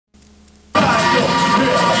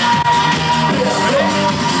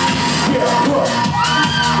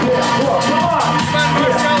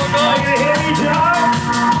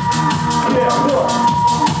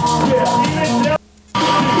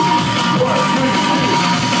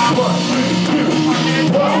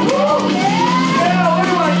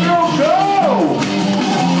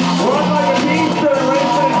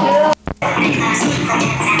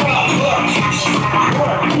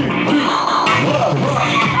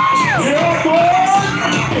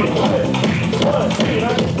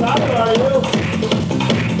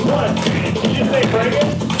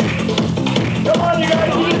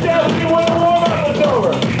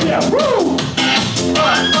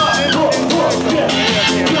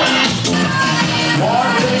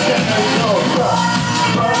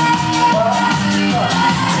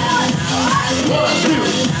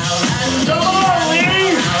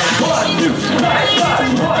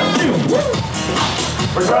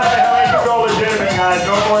we can go legitimate, guys.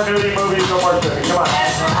 No more nudie movies, no more stripping. Come on.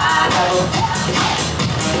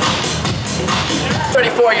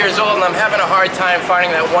 34 years old and I'm having a hard time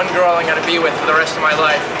finding that one girl I'm going to be with for the rest of my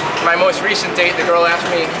life. My most recent date, the girl asked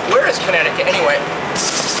me, where is Connecticut anyway?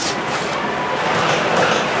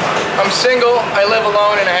 I'm single, I live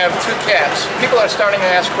alone, and I have 2 cats. People are starting to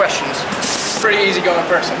ask questions. Pretty easygoing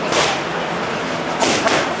person.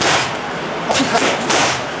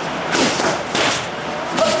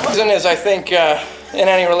 The reason is I think in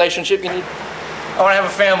any relationship you need... I want to have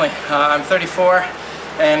a family. I'm 34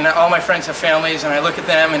 and all my friends have families and I look at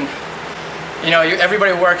them and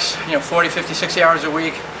everybody works 40, 50, 60 hours a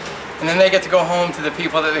week and then they get to go home to the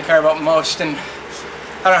people that they care about most, and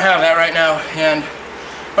I don't have that right now. And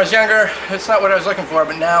when I was younger, it's not what I was looking for,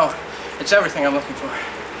 but now it's everything I'm looking for.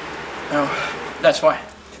 That's why.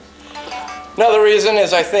 Another reason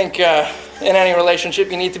is I think in any relationship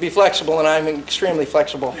you need to be flexible, and I'm extremely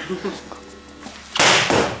flexible.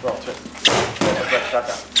 Roll, two. Shut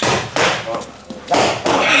down.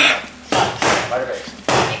 Lighter base.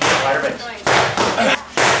 Lighter base.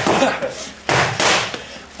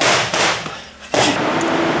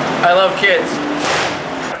 I love kids.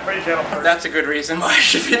 Pretty gentle person. That's a good reason why I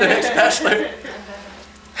should be the next Bachelor.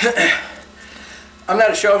 I'm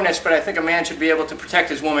not a chauvinist, but I think a man should be able to protect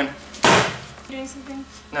his woman. You doing something?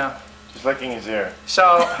 No. Just licking his ear.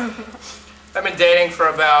 So, I've been dating for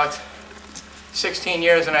about 16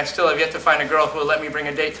 years and I still have yet to find a girl who will let me bring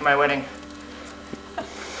a date to my wedding.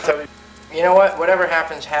 So, you know what? Whatever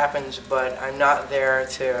happens, happens, but I'm not there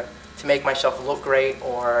to make myself look great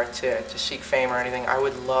or to seek fame or anything. I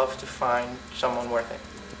would love to find someone worth it.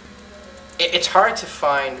 It's hard to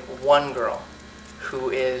find one girl who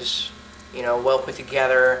is, well put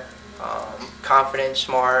together, confident,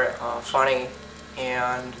 smart, funny,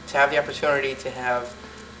 and to have the opportunity to have,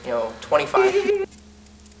 25. See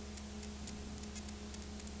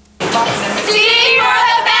for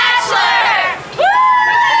the Bachelor!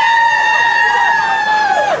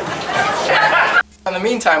 In the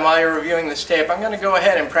meantime, while you're reviewing this tape, I'm going to go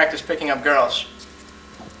ahead and practice picking up girls.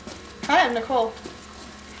 Hi, I'm Nicole.